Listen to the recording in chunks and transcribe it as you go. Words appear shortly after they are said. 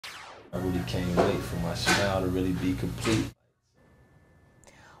I really can't wait for my smile to really be complete.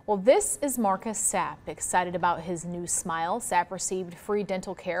 Well, this is Marcus Sapp, excited about his new smile. Sapp received free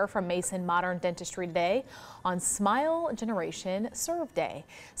dental care from Mason Modern Dentistry today on Smile Generation Serve Day.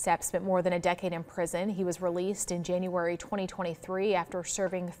 Sapp spent more than a decade in prison. He was released in January 2023 after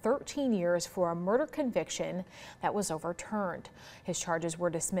serving 13 years for a murder conviction that was overturned. His charges were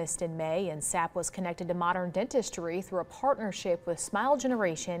dismissed in May, and Sapp was connected to Modern Dentistry through a partnership with Smile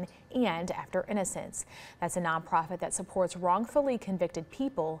Generation and After Innocence. That's a nonprofit that supports wrongfully convicted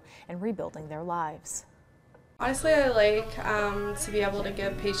people and rebuilding their lives. Honestly, I like to be able to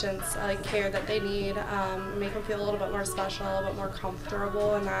give patients care that they need, make them feel a little bit more special, a little bit more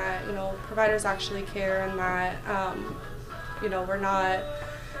comfortable, and that providers actually care, and that we're not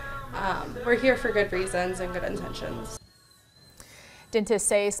we're here for good reasons and good intentions. Dentists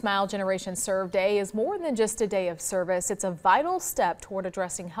say Smile Generation Serve Day is more than just a day of service. It's a vital step toward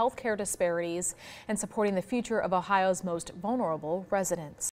addressing healthcare disparities and supporting the future of Ohio's most vulnerable residents.